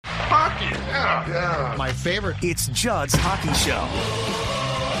Yeah. My favorite. It's Judd's Hockey Show.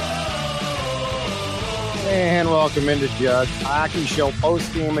 And welcome into Judd's Hockey Show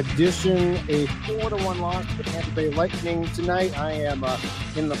post-game edition. A 4-1 loss to the Tampa Bay Lightning tonight. I am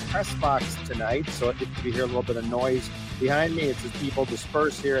in the press box tonight, so if you hear a little bit of noise behind me, it's as people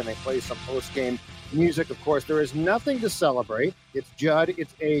disperse here and they play some post-game music. Of course, there is nothing to celebrate. It's Judd,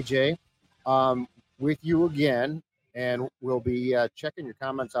 it's AJ, with you again, and we'll be checking your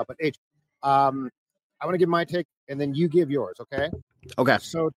comments out. But AJ, I want to give my take, and then you give yours, okay? Okay.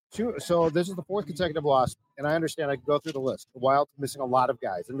 So this is the fourth consecutive loss, and I understand I can go through the list. The Wild missing a lot of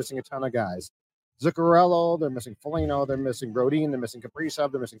guys. They're missing a ton of guys. Zuccarello, they're missing Foligno, they're missing Brodin, they're missing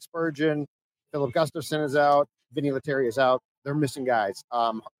Kaprizov, they're missing Spurgeon. Philip Gustafson is out. Vinny Lettieri is out. They're missing guys.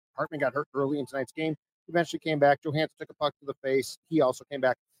 Hartman got hurt early in tonight's game. Eventually came back. Johansson took a puck to the face. He also came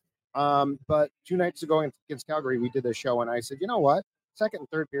back. But 2 nights ago against Calgary, we did this show, and I said, you know what? Second and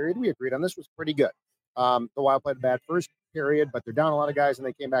third period, we agreed on this was pretty good. The Wild played a bad first period, but they're down a lot of guys, and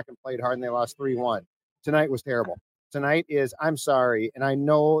they came back and played hard, and they lost 3-1. Tonight was terrible. Tonight is, I'm sorry, and I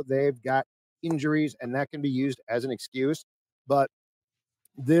know they've got injuries, and that can be used as an excuse, but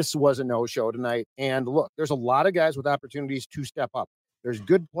this was a no-show tonight. And look, there's a lot of guys with opportunities to step up. There's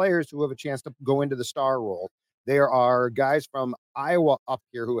good players who have a chance to go into the star role. There are guys from Iowa up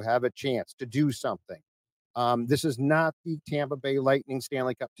here who have a chance to do something. This is not the Tampa Bay Lightning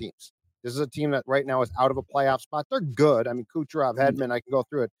Stanley Cup teams. This is a team that right now is out of a playoff spot. They're good. I mean, Kucherov, Hedman, I can go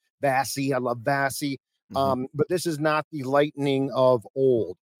through it. Bassey, I love Bassey. But this is not the Lightning of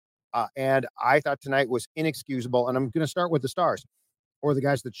old. And I thought tonight was inexcusable. And I'm going to start with the stars, or the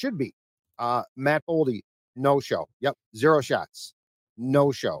guys that should be. Matt Boldy, no show. Yep, 0 shots.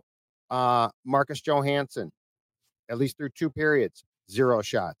 No show. Marcus Johansson, at least through 2 periods, 0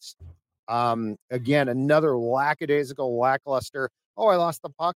 shots. Again, another lackadaisical, lackluster. Oh, I lost the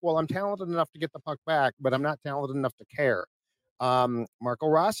puck. Well, I'm talented enough to get the puck back, but I'm not talented enough to care. Marco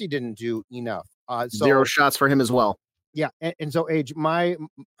Rossi didn't do enough. 0 shots for him as well. Yeah, and so, Age,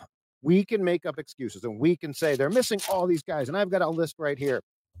 we can make up excuses, and we can say they're missing all these guys, and I've got a list right here,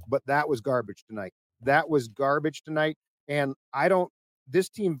 but that was garbage tonight. That was garbage tonight, and this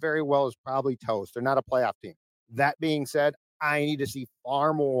team very well is probably toast. They're not a playoff team. That being said, I need to see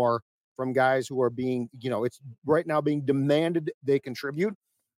far more from guys who are being, it's right now being demanded they contribute,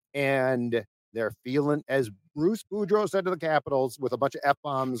 and they're feeling, as Bruce Boudreau said to the Capitals with a bunch of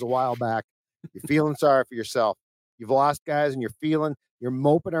F-bombs a while back, you're feeling sorry for yourself. You've lost guys, and you're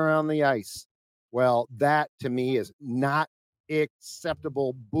moping around the ice. Well, that to me is not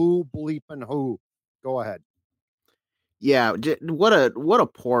acceptable. Boo bleeping who. Go ahead. Yeah, what a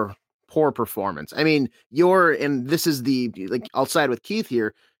poor performance. I mean, and this is I'll side with Keith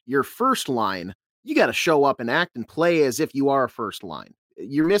here. Your first line, you got to show up and act and play as if you are a first line.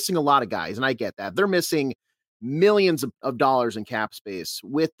 You're missing a lot of guys, and I get that. They're missing millions of dollars in cap space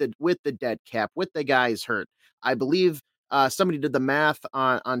with the dead cap, with the guys hurt. I believe somebody did the math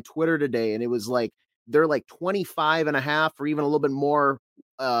on Twitter today, and it was like they're like 25 and a half or even a little bit more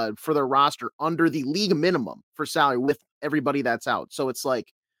for their roster under the league minimum for salary with everybody that's out. So it's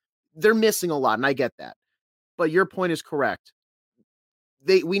like they're missing a lot, and I get that. But your point is correct.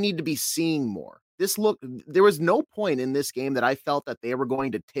 We need to be seeing more. There was no point in this game that I felt that they were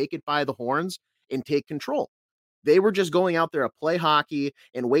going to take it by the horns and take control. They were just going out there to play hockey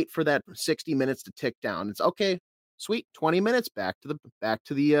and wait for that 60 minutes to tick down. It's okay, sweet, 20 minutes back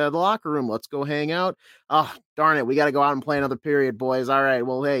to the locker room. Let's go hang out. Oh, darn it, we got to go out and play another period, boys. All right,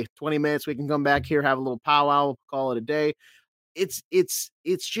 well, hey, 20 minutes, we can come back here, have a little powwow, call it a day. It's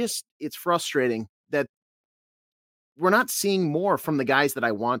frustrating that we're not seeing more from the guys that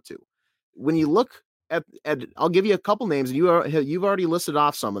I want to. When you look at I'll give you a couple names, and you've already listed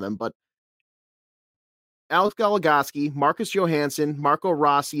off some of them, but Alex Goligoski, Marcus Johansson, Marco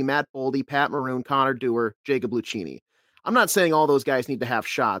Rossi, Matt Boldy, Pat Maroon, Connor Dewar, Jacob Lucchini. I'm not saying all those guys need to have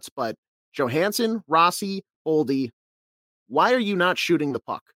shots, but Johansson, Rossi, Boldy, why are you not shooting the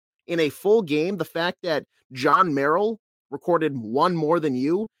puck? In a full game, the fact that John Merrill recorded 1 more than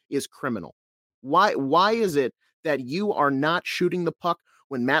you is criminal. Why is it that you are not shooting the puck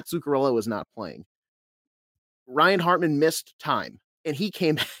when Matt Zuccarello is not playing? Ryan Hartman missed time, and he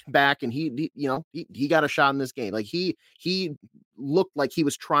came back, and he got a shot in this game. Like he looked like he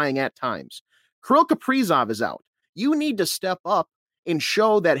was trying at times. Kirill Kaprizov is out. You need to step up and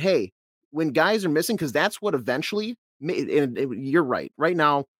show that, hey, when guys are missing, because that's what eventually, and you're right. Right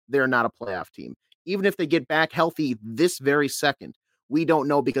now, they're not a playoff team. Even if they get back healthy this very second, we don't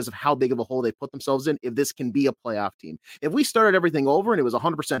know, because of how big of a hole they put themselves in, if this can be a playoff team. If we started everything over and it was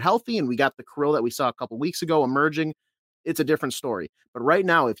 100% healthy and we got the Kirill that we saw a couple weeks ago emerging, it's a different story. But right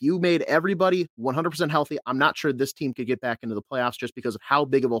now, if you made everybody 100% healthy, I'm not sure this team could get back into the playoffs just because of how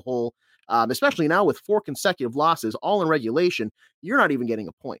big of a hole, especially now with 4 consecutive losses, all in regulation, you're not even getting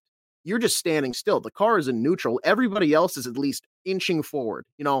a point. You're just standing still. The car is in neutral. Everybody else is at least inching forward.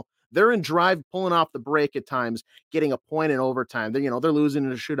 They're in drive, pulling off the brake at times, getting a point in overtime. They're losing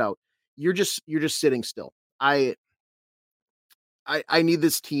in a shootout. You're just sitting still. I need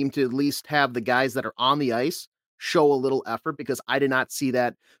this team to at least have the guys that are on the ice show a little effort, because I did not see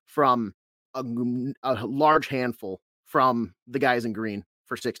that from a large handful from the guys in green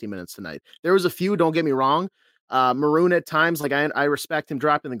for 60 minutes tonight. There was a few, don't get me wrong. Maroon at times, like I respect him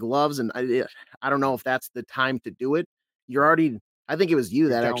dropping the gloves, and I don't know if that's the time to do it. I think it was you You're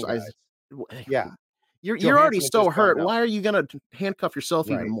that down actually, guys. Yeah. you're already Johansson is so just gone hurt. now. Why are you going to handcuff yourself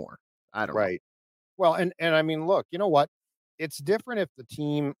even Right. more? I don't know. Right. Well, and I mean, look, you know what? It's different if the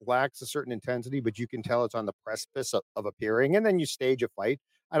team lacks a certain intensity, but you can tell it's on the precipice of appearing, and then you stage a fight.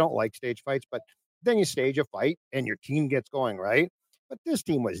 I don't like stage fights, but then you stage a fight and your team gets going, right? But this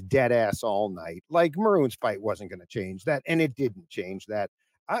team was dead ass all night. Like Maroon's fight wasn't going to change that, and it didn't change that.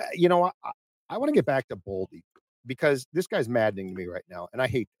 I want to get back to Boldy, because this guy's maddening to me right now, and I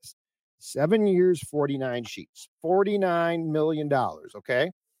hate this. 7 years, 49 sheets, $49 million. Okay.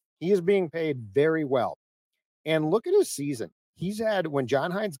 He is being paid very well. And look at his season. He's had, when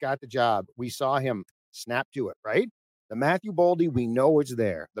John Hines got the job, we saw him snap to it, right? The Matthew Boldy, we know it's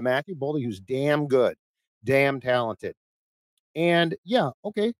there. The Matthew Boldy who's damn good, damn talented. And yeah,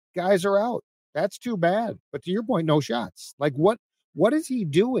 okay, guys are out. That's too bad. But to your point, no shots. Like what is he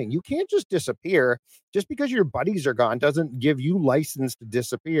doing? You can't just disappear. Just because your buddies are gone doesn't give you license to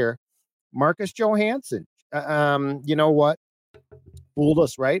disappear. Marcus Johansson. You know what? Fooled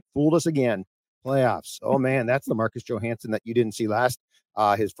us, right? Fooled us again. Playoffs. Oh man, that's the Marcus Johansson that you didn't see last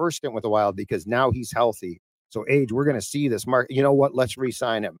his first stint with the Wild, because now he's healthy. So age, we're gonna see this. Mark, you know what? Let's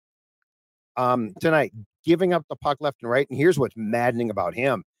re-sign him. Tonight, giving up the puck left and right. And here's what's maddening about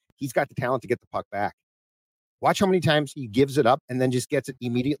him. He's got the talent to get the puck back. Watch how many times he gives it up and then just gets it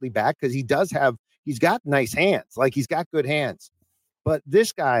immediately back, because he's got nice hands. Like, he's got good hands. But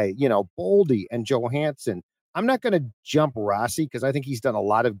this guy, Boldy and Johansson, I'm not going to jump Rossi, because I think he's done a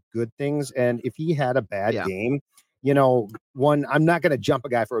lot of good things. And if he had a bad game, I'm not going to jump a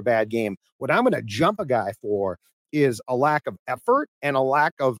guy for a bad game. What I'm going to jump a guy for is a lack of effort and a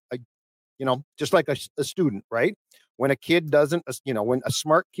lack of, just like a student, right? When a kid doesn't, when a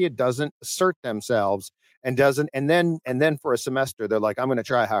smart kid doesn't assert themselves and then for a semester, they're like, I'm going to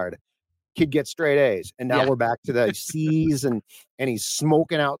try hard. Kid gets straight A's, and now we're back to the C's, and he's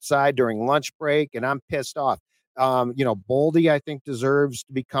smoking outside during lunch break, and I'm pissed off. Boldy, I think, deserves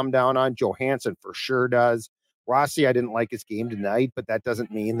to be come down on. Johansson for sure does. Rossi, I didn't like his game tonight, but that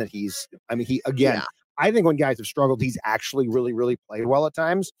doesn't mean that I think when guys have struggled, he's actually really, really played well at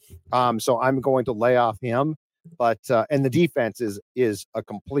times. So I'm going to lay off him. But and the defense is a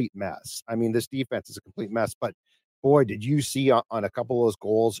complete mess. I mean, this defense is a complete mess. But boy, did you see on a couple of those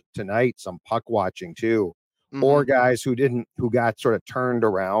goals tonight some puck watching too, or guys who got sort of turned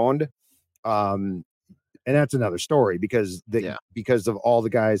around. And that's another story, because because of all the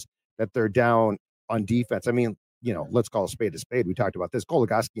guys that they're down on defense. I mean, let's call a spade a spade. We talked about this.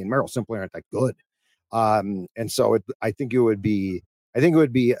 Goligoski and Merrill simply aren't that good. And so I think it would be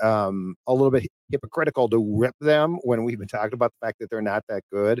a little bit hypocritical to rip them when we've been talking about the fact that they're not that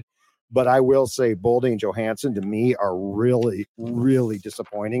good. But I will say Boldy and Johansson, to me, are really, really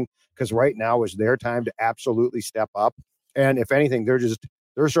disappointing, because right now is their time to absolutely step up. And if anything,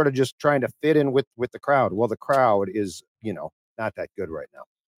 they're sort of just trying to fit in with the crowd. Well, the crowd is, not that good right now.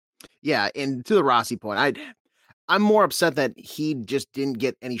 Yeah, and to the Rossi point, I'm more upset that he just didn't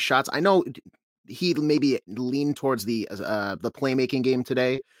get any shots. I know he maybe leaned towards the playmaking game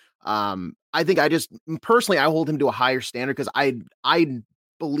today. I think I hold him to a higher standard, because I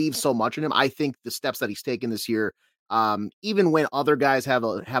believe so much in him. I think the steps that he's taken this year, even when other guys have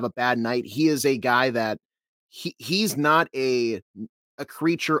a bad night, he is a guy that he's not a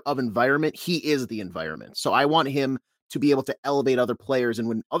creature of environment. He is the environment. So I want him to be able to elevate other players. And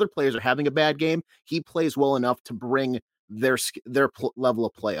when other players are having a bad game, he plays well enough to bring their level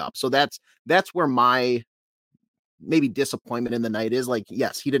of play up. So that's where my maybe disappointment in the night is. Like,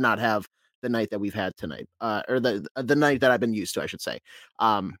 yes, he did not have the night that we've had tonight, or the night that I've been used to, I should say.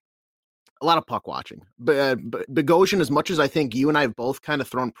 A lot of puck watching, but Bogosian, as much as I think you and I have both kind of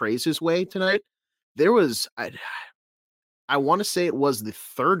thrown praise his way tonight, there was, I want to say it was the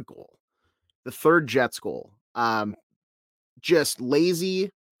third Jets goal. Just lazy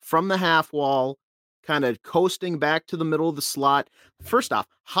from the half wall, kind of coasting back to the middle of the slot. First off,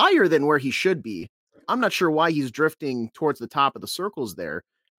 higher than where he should be. I'm not sure why he's drifting towards the top of the circles there.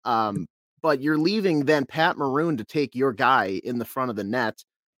 But you're leaving then Pat Maroon to take your guy in the front of the net,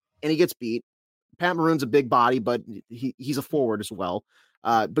 and he gets beat. Pat Maroon's a big body, but he's a forward as well.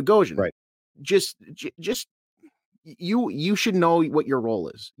 Bogosian, Right. just you should know what your role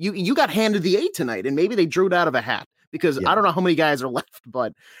is. You got handed the 8 tonight, and maybe they drew it out of a hat because I don't know how many guys are left,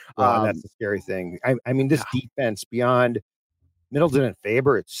 but well, that's the scary thing. I mean, this defense beyond Middleton and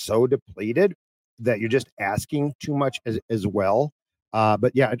Faber, it's so depleted that you're just asking too much as well.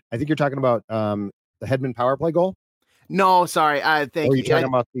 But yeah, I think you're talking about the Hedman power play goal. No, sorry. I think you're talking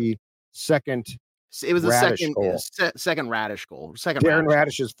about the second. It was the Radish second goal. Second Radish goal. Darren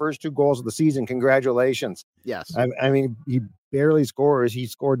Radish's first 2 goals of the season. Congratulations. Yes. I mean, he barely scores. He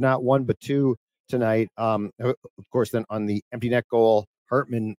scored not 1 but 2 tonight. Of course, then on the empty net goal,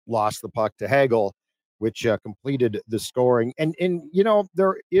 Hartman lost the puck to Hagel, which completed the scoring. And you know,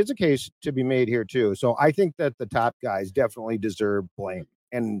 there is a case to be made here too. So I think that the top guys definitely deserve blame,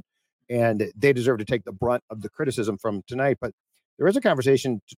 and they deserve to take the brunt of the criticism from tonight. But there is a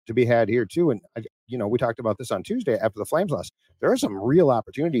conversation to be had here too. And you know, we talked about this on Tuesday after the Flames lost. There are some real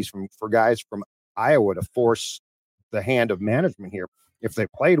opportunities for guys from Iowa to force the hand of management here if they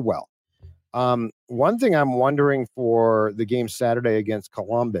played well. One thing I'm wondering for the game Saturday against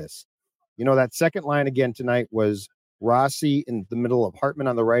Columbus, you know, that second line again tonight was Rossi in the middle of Hartman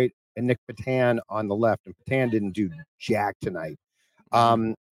on the right and Nick Patan on the left. And Patan didn't do jack tonight.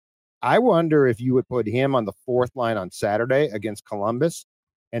 I wonder if you would put him on the 4th line on Saturday against Columbus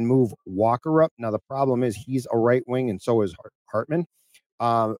and move Walker up. Now, the problem is he's a right wing and so is Hartman.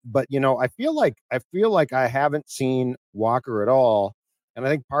 But, you know, I feel like I haven't seen Walker at all. And I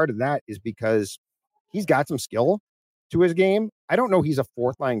think part of that is because he's got some skill to his game. I don't know he's a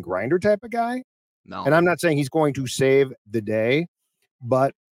 4th line grinder type of guy. No. And I'm not saying he's going to save the day,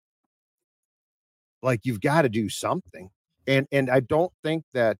 but like you've got to do something. And I don't think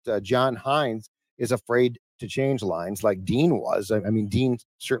that John Hines is afraid to change lines like Dean was. I mean, Dean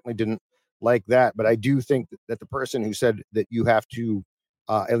certainly didn't like that, but I do think that the person who said that you have to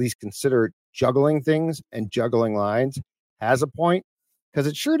at least consider juggling things and juggling lines has a point, because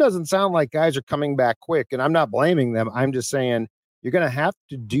it sure doesn't sound like guys are coming back quick. And I'm not blaming them. I'm just saying you're going to have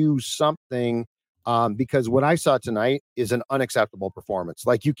to do something because what I saw tonight is an unacceptable performance.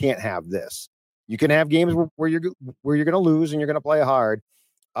 Like, you can't have this. You can have games where you're going to lose and you're going to play hard.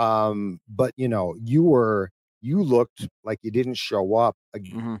 But you know, you looked like you didn't show up.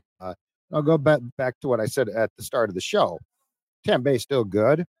 I'll go back to what I said at the start of the show. Tampa Bay's still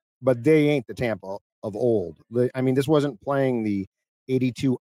good, but they ain't the Tampa of old. I mean, this wasn't playing the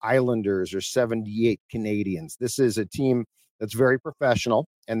 82 Islanders or 78 Canadians. This is a team that's very professional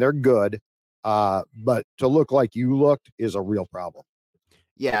and they're good. But to look like you looked is a real problem.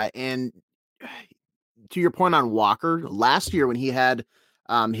 Yeah, and to your point on Walker, last year when he had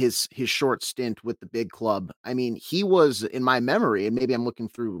his short stint with the big club, I mean, he was, in my memory, and maybe I'm looking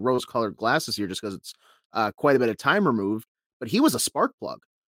through rose-colored glasses here just because it's quite a bit of time removed, but he was a spark plug.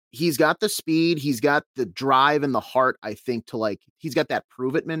 He's got the speed, he's got the drive and the heart, I think, to like, he's got that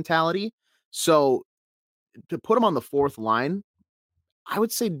prove it mentality. So to put him on the 4th line, I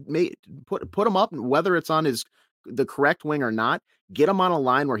would say put him up, whether it's on the correct wing or not, get him on a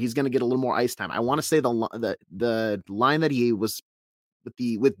line where he's going to get a little more ice time. I want to say the line that he was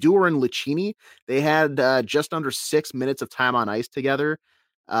with Dewar and Lucchini, they had just under 6 minutes of time on ice together.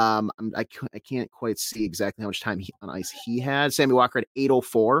 I can't quite see exactly how much time on ice he had. Sammy Walker at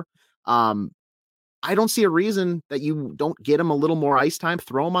 8:04. I don't see a reason that you don't get him a little more ice time,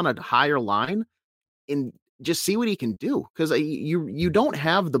 throw him on a higher line, and just see what he can do. Because you don't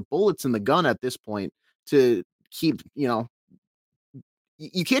have the bullets in the gun at this point to keep, you know,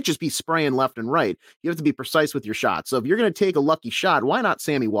 you can't just be spraying left and right. You have to be precise with your shot. So if you're going to take a lucky shot, why not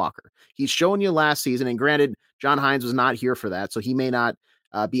Sammy Walker? He's shown you last season, and granted, John Hines was not here for that, so he may not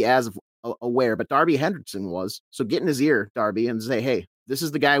be as aware, but Darby Henderson was. So get in his ear, Darby, and say, hey, this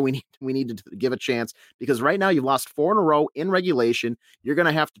is the guy we need to give a chance, because right now you've lost 4 in a row in regulation. You're going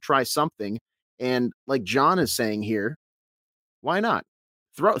to have to try something. And like John is saying here, why not?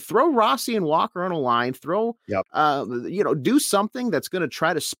 Throw Rossi and Walker on a line, do something that's going to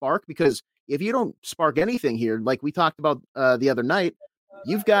try to spark, because if you don't spark anything here, like we talked about the other night,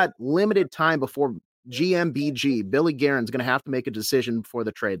 you've got limited time before GMBG, Billy Guerin's going to have to make a decision before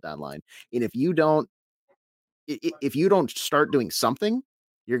the trade deadline. And if you don't start doing something,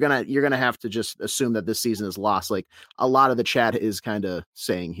 you're going to have to just assume that this season is lost. Like a lot of the chat is kind of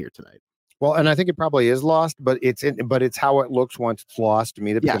saying here tonight. Well, and I think it probably is lost, but it's how it looks once it's lost to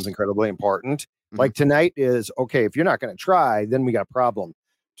me that becomes incredibly important. Mm-hmm. Like tonight is, okay, if you're not going to try, then we got a problem.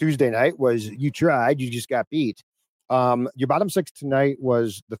 Tuesday night was you tried, you just got beat. Your bottom six tonight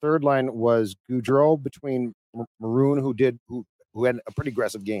was the third line was Goudreau between Maroon, who had a pretty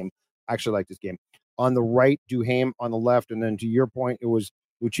aggressive game. I actually like this game. On the right, Duhaime on the left, and then to your point, it was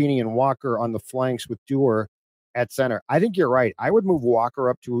Lucchini and Walker on the flanks with Dewar at center. I think you're right. I would move Walker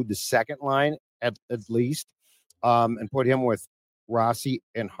up to the second line at least, and put him with Rossi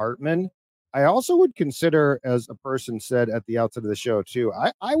and Hartman. I also would consider, as a person said at the outset of the show too,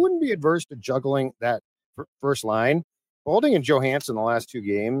 I wouldn't be adverse to juggling that first line. Boldy and Johansson the last two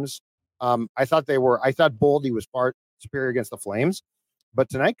games, I thought Boldy was far superior against the Flames, but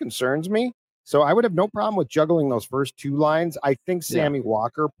tonight concerns me. So I would have no problem with juggling those first two lines. I think Sammy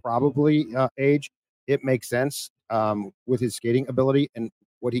Walker probably age. It makes sense with his skating ability and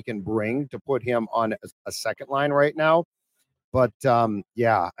what he can bring to put him on a second line right now. But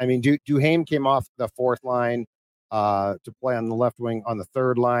yeah, I mean, Duhaime came off the fourth line to play on the left wing on the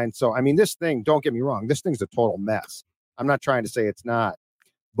third line. So, I mean, this thing, don't get me wrong, this thing's a total mess. I'm not trying to say it's not,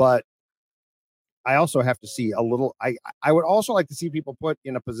 but I also have to see a little. I would also like to see people put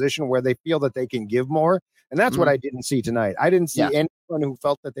in a position where they feel that they can give more, and that's what I didn't see tonight. I didn't see anyone who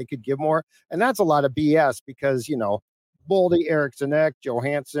felt that they could give more, and that's a lot of BS because Boldy, Eriksson,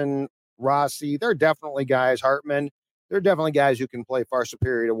 Johansson, Rossi, they're definitely guys. Hartman, they're definitely guys who can play far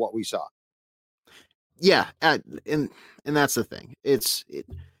superior to what we saw. Yeah, and that's the thing.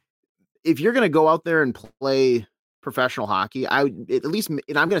 If you're going to go out there and play professional hockey, I would at least, and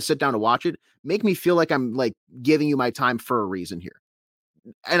I'm going to sit down to watch it, make me feel like I'm like giving you my time for a reason here.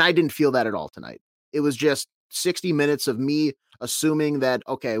 And I didn't feel that at all tonight. It was just 60 minutes of me assuming that,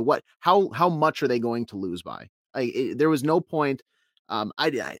 okay, how much are they going to lose by? There was no point. I'm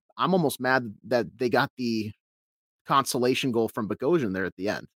almost mad that they got the consolation goal from Bogosian there at the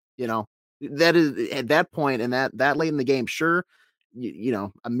end. That is at that point and that late in the game, sure,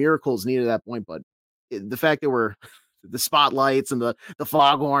 a miracle is needed at that point, but the fact that we're the spotlights and the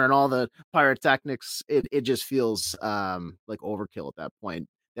foghorn and all the pyrotechnics, it just feels like overkill at that point.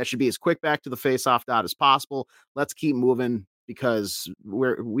 That should be as quick back to the face-off dot as possible. Let's keep moving because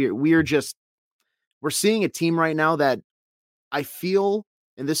we're seeing a team right now that I feel,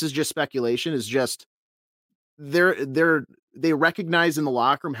 and this is just speculation, is just they recognize in the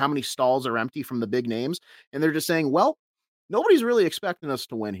locker room how many stalls are empty from the big names, and they're just saying, well, nobody's really expecting us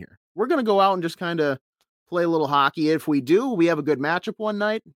to win here. We're going to go out and just kind of play a little hockey. If we do, we have a good matchup one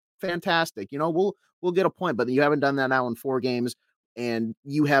night. Fantastic. We'll get a point, but you haven't done that now in 4 games, and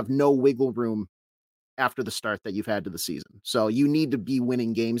you have no wiggle room after the start that you've had to the season. So you need to be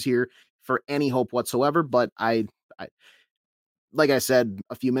winning games here for any hope whatsoever. But I like I said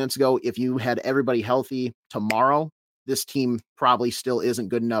a few minutes ago, if you had everybody healthy tomorrow, this team probably still isn't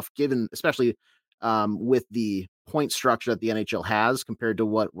good enough, given especially with the point structure that the NHL has compared to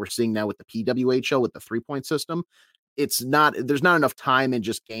what we're seeing now with the PWHL with the 3-point system. There's not enough time in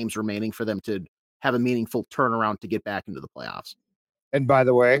just games remaining for them to have a meaningful turnaround to get back into the playoffs. And by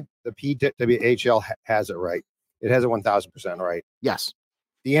the way, the PWHL has it right. It has it 1,000% right. Yes.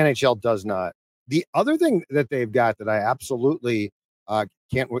 The NHL does not. The other thing that they've got that I absolutely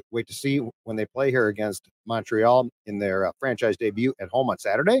can't wait to see when they play here against Montreal in their franchise debut at home on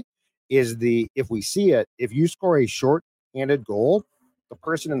Saturday is if we see it, if you score a short-handed goal, the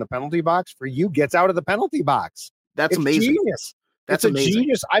person in the penalty box for you gets out of the penalty box. That's amazing. Genius. That's it's amazing. A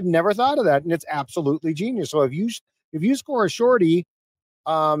genius. I've never thought of that, and it's absolutely genius. So if you score a shorty,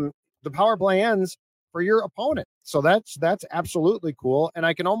 the power play ends for your opponent. So that's absolutely cool. And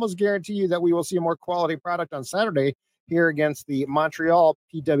I can almost guarantee you that we will see a more quality product on Saturday here against the Montreal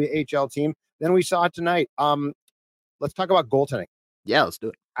PWHL team than we saw tonight. Let's talk about goaltending. Yeah, let's do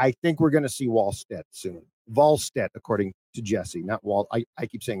it. I think we're going to see Wallstedt soon. Wallstedt, according to Jesse, not Wall. I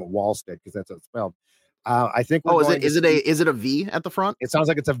keep saying Wallstedt because that's how it's spelled. I think. Is it a V at the front? It sounds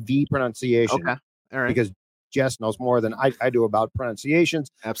like it's a V pronunciation. Okay, all right. Because Jess knows more than I do about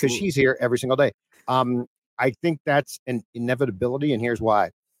pronunciations because she's here every single day. I think that's an inevitability, and here's why.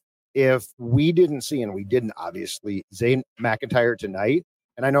 If we didn't see, and we didn't obviously, Zane McIntyre tonight,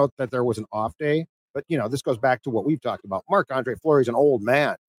 and I know that there was an off day, but this goes back to what we've talked about. Marc-Andre Fleury's an old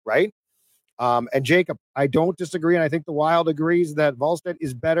man, right? And Jacob, I don't disagree, and I think the Wild agrees that Wallstedt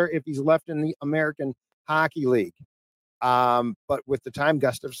is better if he's left in the American Hockey League. But with the time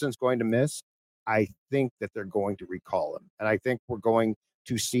Gustafson's going to miss, I think that they're going to recall him, and I think we're going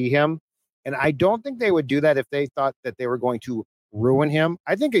to see him. And I don't think they would do that if they thought that they were going to ruin him.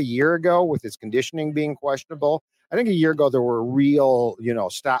 I think a year ago, with his conditioning being questionable, I think a year ago there were real,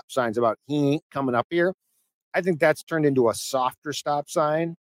 stop signs about he ain't coming up here. I think that's turned into a softer stop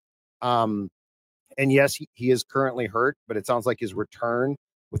sign. And yes, he is currently hurt, but it sounds like his return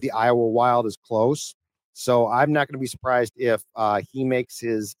with the Iowa Wild is close. So I'm not going to be surprised if he makes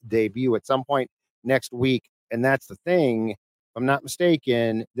his debut at some point next week. And that's the thing. If I'm not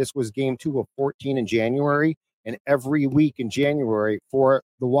mistaken, this was game 2 of 14 in January. And every week in January for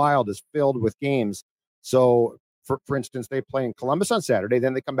the Wild is filled with games. So, for instance, they play in Columbus on Saturday.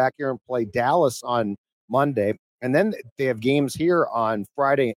 Then they come back here and play Dallas on Monday. And then they have games here on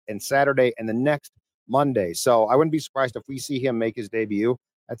Friday and Saturday and the next Monday. So I wouldn't be surprised if we see him make his debut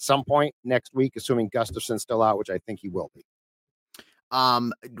at some point next week, assuming Gustafson's still out, which I think he will be.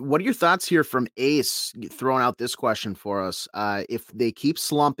 What are your thoughts here from Ace throwing out this question for us? If they keep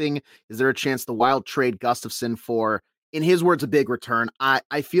slumping, is there a chance the Wild trade Gustafson for, in his words, a big return?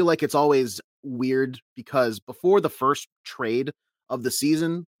 I feel like it's always weird because before the first trade of the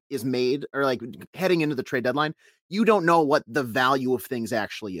season is made, or like heading into the trade deadline, you don't know what the value of things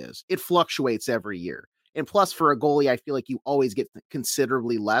actually is. It fluctuates every year. And plus, for a goalie, I feel like you always get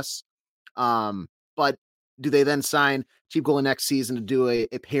considerably less. But do they then sign cheap goalie next season to do a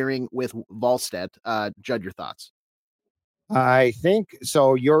pairing with Volstead? Judd, your thoughts? I think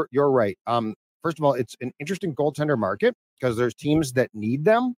so. You're right. First of all, it's an interesting goaltender market because there's teams that need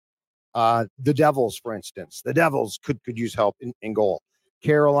them. The Devils, for instance, the Devils could use help in goal.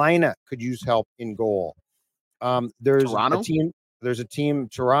 Carolina could use help in goal. There's Toronto? There's a team,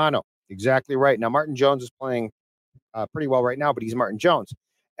 Toronto. Exactly right. Now, Martin Jones is playing pretty well right now, but he's Martin Jones.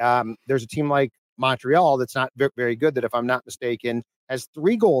 There's a team like Montreal that's not very good that, if I'm not mistaken, has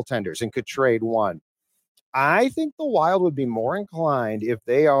 3 goaltenders and could trade one. I think the Wild would be more inclined if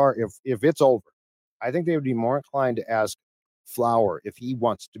it's over. I think they would be more inclined to ask Flower if he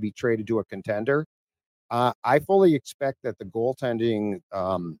wants to be traded to a contender. I fully expect that the goaltending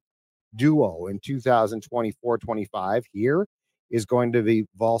duo in 2024-25 here is going to be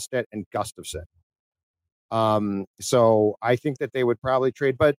Volstead and Gustafson. So I think that they would probably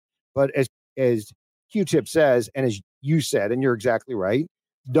trade, but as Q-Tip says, and as you said, and you're exactly right,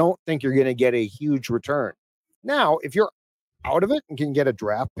 don't think you're going to get a huge return. Now, if you're out of it and can get a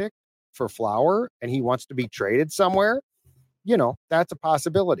draft pick for Flower and he wants to be traded somewhere, that's a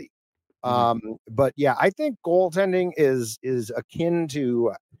possibility. But yeah, I think goaltending is akin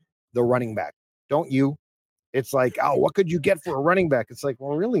to the running back. Don't you? It's like, oh, what could you get for a running back? It's like,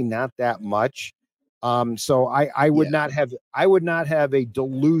 well, really not that much. So I would not have a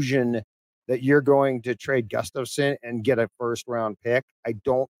delusion that you're going to trade Gustafson and get a first round pick. I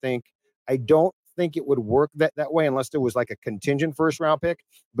don't think it would work that way unless there was like a contingent first round pick.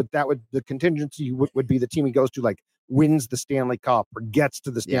 But the contingency would be the team he goes to like wins the Stanley Cup or gets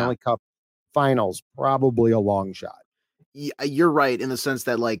to the Stanley Cup finals. Probably a long shot. You're right in the sense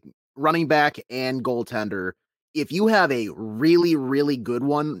that like running back and goaltender, if you have a really, really good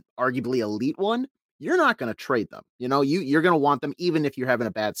one, arguably elite one, you're not going to trade them. You're going to want them even if you're having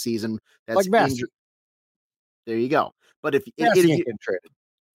a bad season. That's like Bassey. There you go. But if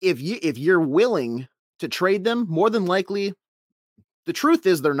you're willing to trade them, more than likely, the truth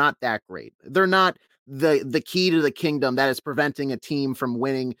is they're not that great. They're not the key to the kingdom that is preventing a team from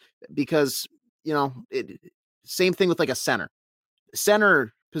winning because, same thing with like a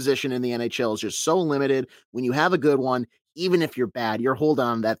center position in the NHL is just so limited. When you have a good one, even if you're bad, you're holding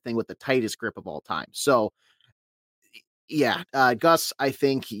on to that thing with the tightest grip of all time. So yeah, Gus, I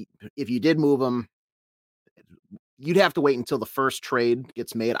think if you did move him, you'd have to wait until the first trade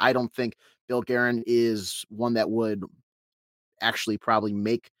gets made. I don't think Bill Guerin is one that would actually probably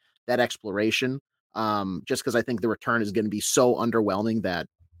make that exploration. Just because I think the return is going to be so underwhelming that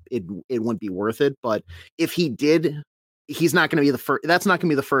it wouldn't be worth it. But if he did, he's not going to be the first. That's not going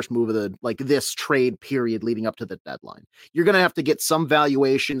to be the first move of this trade period leading up to the deadline. You're going to have to get some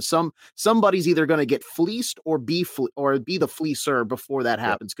valuation. Somebody's either going to get fleeced or be the fleecer before that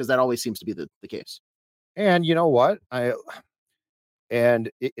happens, because that always seems to be the case. And you know what?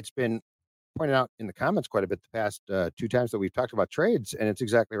 It's been pointed out in the comments quite a bit the past 2 times that we've talked about trades, and it's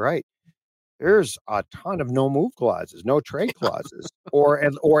exactly right. There's a ton of no move clauses, no trade clauses, or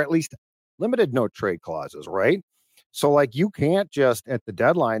at least limited no trade clauses, right? So like you can't just at the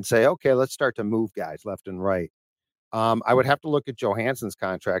deadline say, okay, let's start to move guys left and right. I would have to look at Johansson's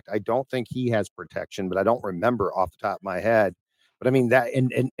contract. I don't think he has protection, but I don't remember off the top of my head. But I mean that,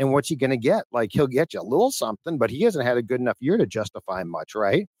 and what's he going to get? Like he'll get you a little something, but he hasn't had a good enough year to justify much,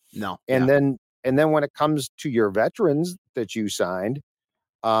 right? No. And then when it comes to your veterans that you signed,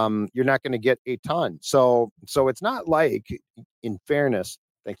 you're not going to get a ton. So it's not like, in fairness,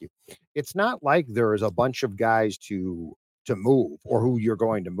 thank you, it's not like there is a bunch of guys to move or who you're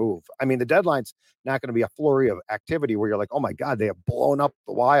going to move. I mean, the deadline's not going to be a flurry of activity where you're like, oh my God, they have blown up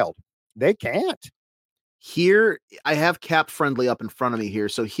the Wild. They can't. Here, I have Cap Friendly up in front of me here.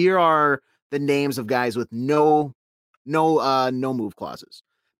 So here are the names of guys with no move clauses.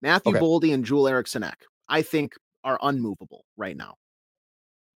 Matthew Okay. Boldy and Joel Eriksson Ek, I think, are unmovable right now.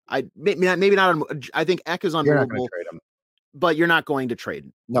 Maybe not. I think Ek is You're not going to unmovable, trade him. but you're not going to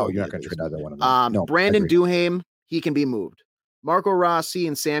trade No, Boldy you're not at going to least. trade either one of them. No, I Brandon agree. Duhaime, he can be moved. Marco Rossi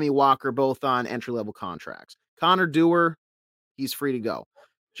and Sammy Walker both on entry level contracts. Connor Dewar, he's free to go.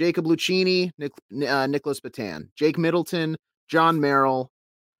 Jacob Lucchini, Nicholas Bataan, Jake Middleton, John Merrill,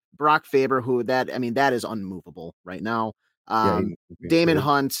 Brock Faber, that is unmovable right now. Yeah, he's being Damon traded.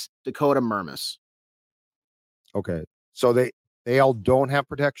 Hunt, Dakota Murmis. Okay. So they all don't have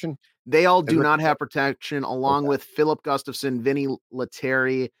protection? They all do Is it- not have protection, along Okay. with Philip Gustafson, Vinny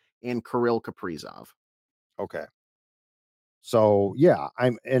Lettieri, and Kirill Kaprizov. Okay. So yeah,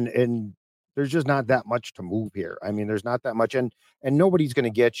 and there's just not that much to move here. I mean, there's not that much, and nobody's going to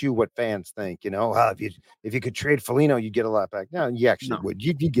get you what fans think. If you could trade Foligno, you'd get a lot back. No, you actually would.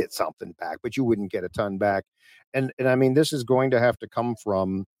 You get something back, but you wouldn't get a ton back. And I mean, this is going to have to come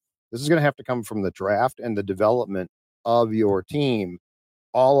from the draft and the development of your team.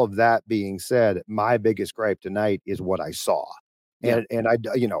 All of that being said, my biggest gripe tonight is what I saw. Yeah. And I,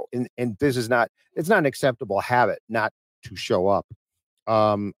 and this is it's not an acceptable habit not to show up.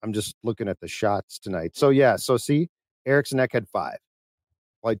 I'm just looking at the shots tonight. So yeah, see, Eriksson Ek had 5,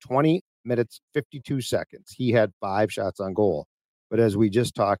 like 20 minutes, 52 seconds. He had 5 shots on goal. But as we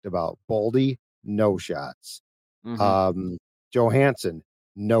just talked about, Boldy, no shots. Johansson,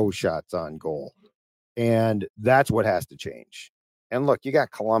 no shots on goal. And that's what has to change. And look, you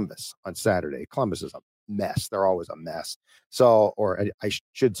got Columbus on Saturday. Columbus is a mess. They're always a mess. So, or I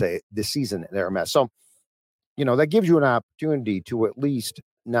should say this season, they're a mess. So, that gives you an opportunity to at least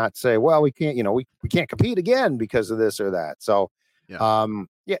not say, well, we can't, we can't compete again because of this or that. So, it's going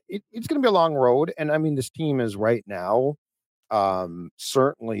to be a long road. And I mean, this team is right now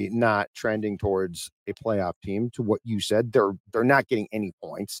certainly not trending towards a playoff team. To what you said, they're not getting any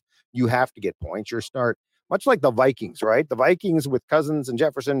points. You have to get points. Your start, much like the Vikings, right? The Vikings with Cousins and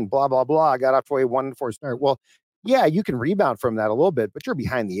Jefferson, blah blah blah, got off to a 1-4 start. Well, yeah, you can rebound from that a little bit, but you're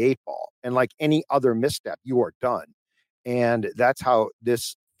behind the 8 ball, and like any other misstep, you are done. And that's how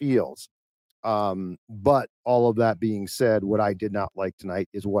this feels. But all of that being said, what I did not like tonight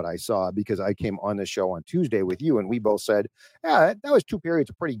is what I saw, because I came on the show on Tuesday with you and we both said, yeah, that was 2 periods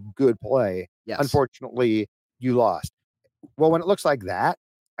of pretty good play. Yes. Unfortunately, you lost. Well, when it looks like that,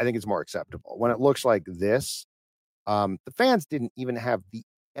 I think it's more acceptable. When it looks like this, the fans didn't even have the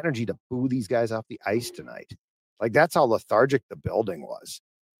energy to boo these guys off the ice tonight. Like, that's how lethargic the building was.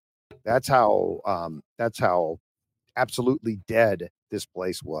 That's how absolutely dead this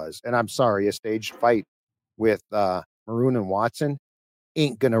place was. And I'm sorry, a staged fight with Maroon and Watson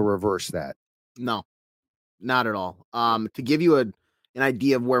ain't gonna reverse that. No, not at all. To give you an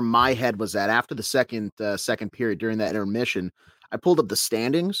idea of where my head was at after the second period during that intermission, I pulled up the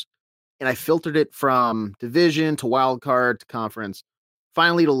standings and I filtered it from division to wild card to conference,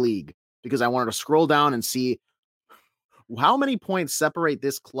 finally to league, because I wanted to scroll down and see how many points separate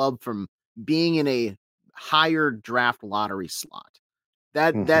this club from being in a higher draft lottery slot.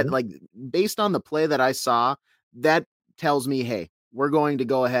 That like, based on the play that I saw, that tells me, hey, we're going to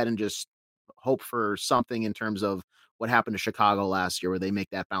go ahead and just hope for something in terms of what happened to Chicago last year, where they make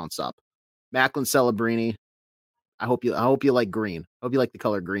that bounce up. Macklin Celebrini, I hope you like green. I hope you like the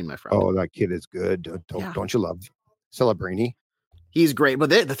color green, my friend. Oh, that kid is good. Don't you love Celebrini? He's great. But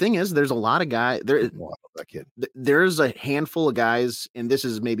the thing is, there's a lot of guys there. Oh, that kid. There's a handful of guys, and this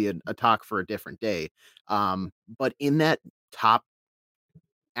is maybe a talk for a different day. But in that top,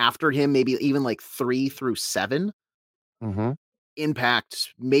 after him, maybe even like 3 through 7, impact,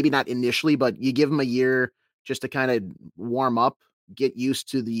 maybe not initially, but you give them a year just to kind of warm up, get used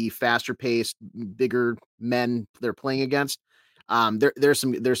to the faster paced, bigger men they're playing against. There's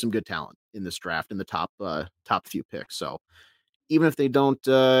some good talent in this draft in the top few picks. So even if they don't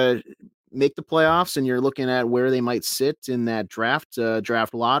make the playoffs, and you're looking at where they might sit in that draft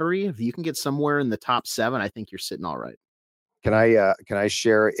lottery, if you can get somewhere in the top 7, I think you're sitting all right. Can I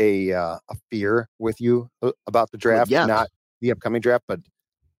share a fear with you about the draft? Yes. Not the upcoming draft, but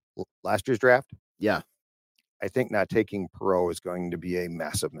last year's draft? Yeah. I think not taking Perot is going to be a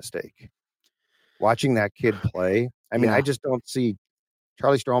massive mistake. Watching that kid play, I mean, I just don't see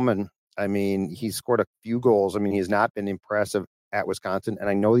Charlie Stroman. I mean, he's scored a few goals. I mean, he's not been impressive at Wisconsin, and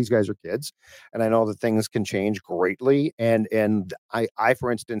I know these guys are kids, and I know that things can change greatly. And I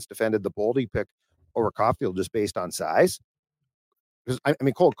for instance, defended the Boldy pick over Caulfield just based on size. Because I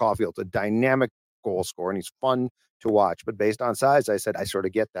mean, Cole Caulfield's a dynamic goal scorer, and he's fun to watch. But based on size, I said I sort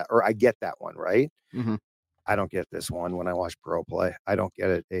of get that, or I get that one, right? I don't get this one when I watch Pro play. I don't get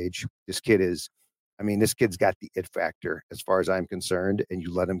it, Age. This kid's got the it factor as far as I'm concerned, and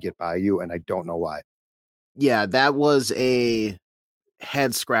you let him get by you, and I don't know why. Yeah, that was a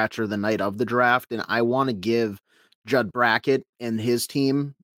head scratcher the night of the draft, and I want to give Judd Brackett and his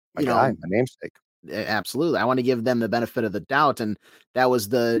team, My namesake. absolutely. I want to give them the benefit of the doubt, and that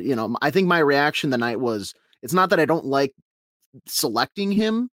was I think my reaction the night was, it's not that I don't like selecting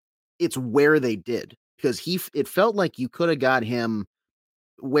him, it's where they did, because it felt like you could have got him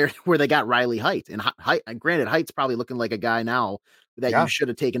where they got Riley Height, and granted, Height's probably looking like a guy now that you should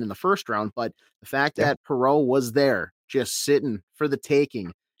have taken in the first round, but the fact that Perot was there just sitting for the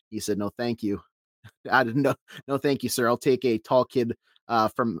taking, he said, no, thank you. I didn't know. No, thank you, sir. I'll take a tall kid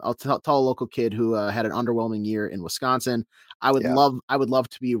tall local kid who had an underwhelming year in Wisconsin. I would love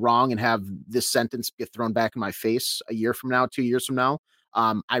to be wrong and have this sentence get thrown back in my face a year from now, 2 years from now.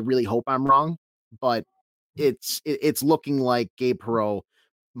 I really hope I'm wrong, but it's looking like Gabe Perot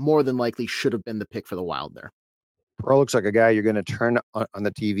more than likely should have been the pick for the Wild there. Perot looks like a guy you're going to turn on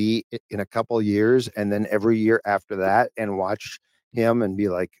the TV in a couple of years, and then every year after that, and watch him and be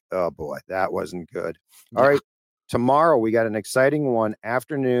like, oh boy, that wasn't good. All right. Tomorrow we got an exciting one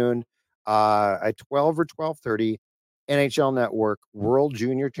afternoon at 12 or 12:30, NHL Network World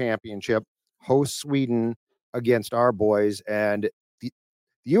Junior Championship hosts Sweden against our boys. And the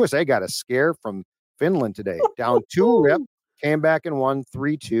USA got a scare from Finland today, down 2-rip, came back and won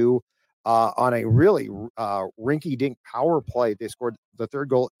 3-2 on a really rinky-dink power play. They scored the third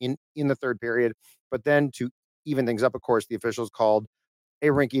goal in the third period, but then to even things up, of course, the officials called a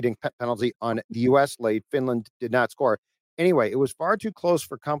rinky-dink penalty on the U.S. late. Finland did not score. Anyway, it was far too close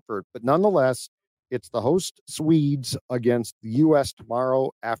for comfort, but nonetheless, it's the host Swedes against the U.S.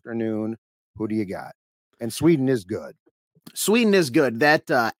 tomorrow afternoon. Who do you got? And Sweden is good. Sweden is good.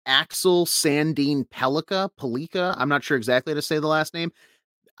 That Axel Sandin Pelika, I'm not sure exactly how to say the last name.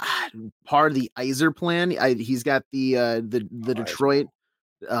 Part of the Iser plan. He's got the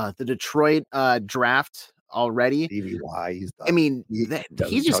Detroit draft already. He's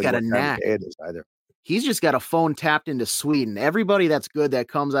just got a knack. He's just got a phone tapped into Sweden. Everybody that's good that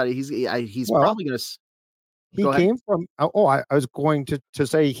comes out, he's probably going to. He came from. I was going to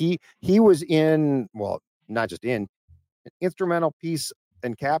say he was in. Well, not just in an instrumental piece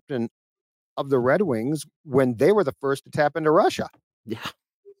and captain of the Red Wings when they were the first to tap into Russia. Yeah.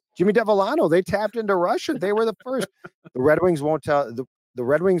 Jimmy Devellano, they tapped into Russia. They were the first. The Red Wings won't tell the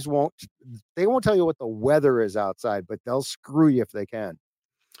Red Wings won't tell you what the weather is outside, but they'll screw you if they can.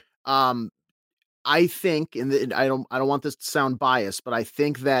 I think, and I don't want this to sound biased, but I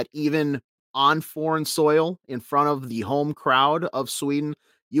think that even on foreign soil in front of the home crowd of Sweden,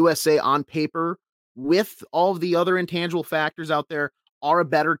 USA on paper, with all of the other intangible factors out there, are a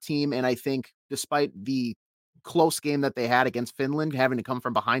better team. And I think despite the close game that they had against Finland, having to come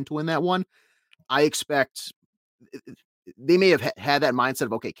from behind to win that one, I expect they may have had that mindset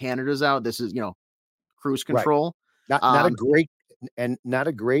of, okay, Canada's out. This is, cruise control. Right. Not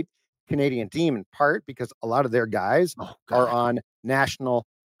a great Canadian team, in part because a lot of their guys are on national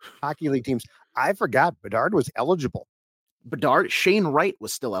hockey league teams. I forgot Bedard was eligible. Shane Wright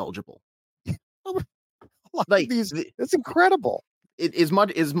was still eligible. It's incredible. As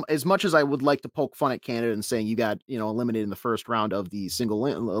much as I would like to poke fun at Canada and saying you got eliminated in the first round of the single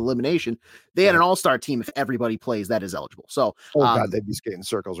elimination, they had an all-star team. If everybody plays, that is eligible. So, they'd be skating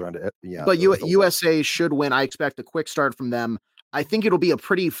circles around it. Yeah, but USA should win. I expect a quick start from them. I think it'll be a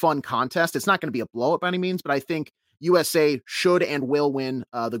pretty fun contest. It's not going to be a blowout by any means, but I think USA should and will win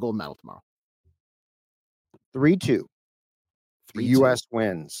the gold medal tomorrow. 3-2. The U.S.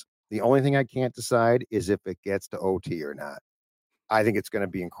 wins. The only thing I can't decide is if it gets to OT or not. I think it's going to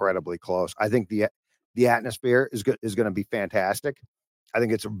be incredibly close. I think the atmosphere is going to be fantastic. I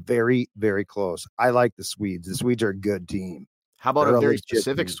think it's very, very close. I like the Swedes. The Swedes are a good team. How about a very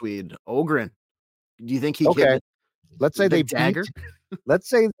specific Swede, Ogren? Do you think he can? Let's say let's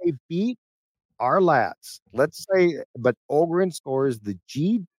say they beat our Lats. Let's say, but Ogren scores the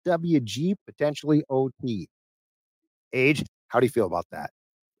GWG, potentially OT. Age, how do you feel about that?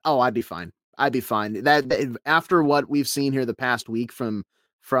 Oh, I'd be fine. That after what we've seen here the past week from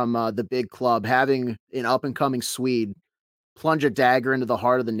the big club, having an up and coming Swede plunge a dagger into the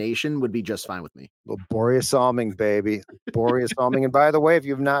heart of the nation would be just fine with me. Well, Borje Salming, baby. Borje Salming. And by the way, if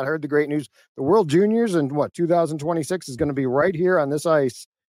you've not heard the great news, the World Juniors in 2026 is going to be right here on this ice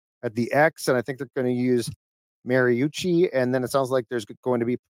at the X. And I think they're going to use Mariucci. And then it sounds like there's going to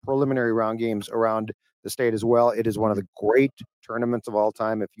be preliminary round games around the state as well. It is one of the great tournaments of all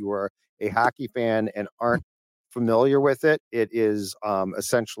time. If you are a hockey fan and aren't familiar with it, it is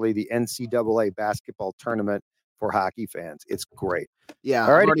essentially the NCAA basketball tournament for hockey fans. It's great. Yeah, All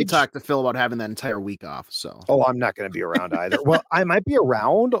I've right, already Age. talked to Phil about having that entire week off. So, Oh, I'm not going to be around either. Well, I might be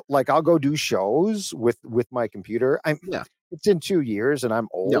around. Like, I'll go do shows with my computer. yeah. It's in 2 years, and I'm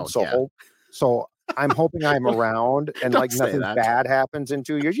old, No, so yeah. so I'm hoping I'm around, and Don't like say nothing that. bad happens in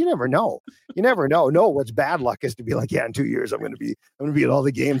 2 years. You never know. You never know. No, what's bad luck is to be like, yeah, in 2 years I'm going to be at all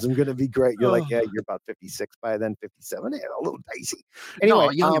the games. I'm going to be great. You're like, yeah, you're about 56 by then, 57. Yeah, a little dicey. Anyway,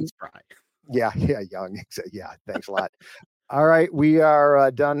 No, young and spry. yeah, young. Yeah, thanks a lot. All right, we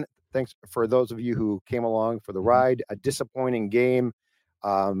are done. Thanks for those of you who came along for the ride. A disappointing game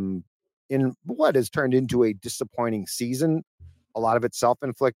in what has turned into a disappointing season. A lot of it's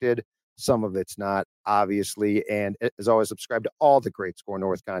self-inflicted. Some of it's not, obviously. And as always, subscribe to all the great Score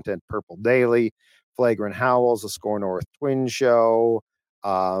North content. Purple Daily, Flagrant Howls, the Score North Twin Show,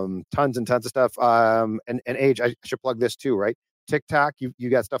 tons and tons of stuff. And Age, I should plug this too, right? TikTok, you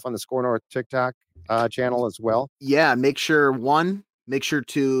got stuff on the Score North TikTok channel as well. Yeah, make sure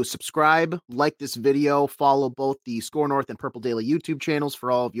to subscribe, like this video, follow both the Score North and Purple Daily YouTube channels for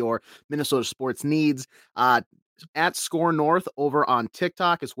all of your Minnesota sports needs. At Score North over on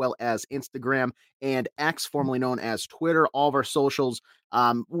TikTok, as well as Instagram and X, formerly known as Twitter, all of our socials.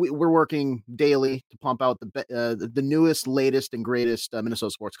 We're working daily to pump out the newest, latest, and greatest Minnesota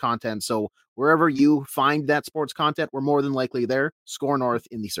sports content. So wherever you find that sports content, we're more than likely there. Score North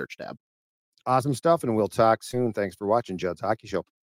in the search tab. Awesome stuff, and we'll talk soon. Thanks for watching Judd's Hockey Show.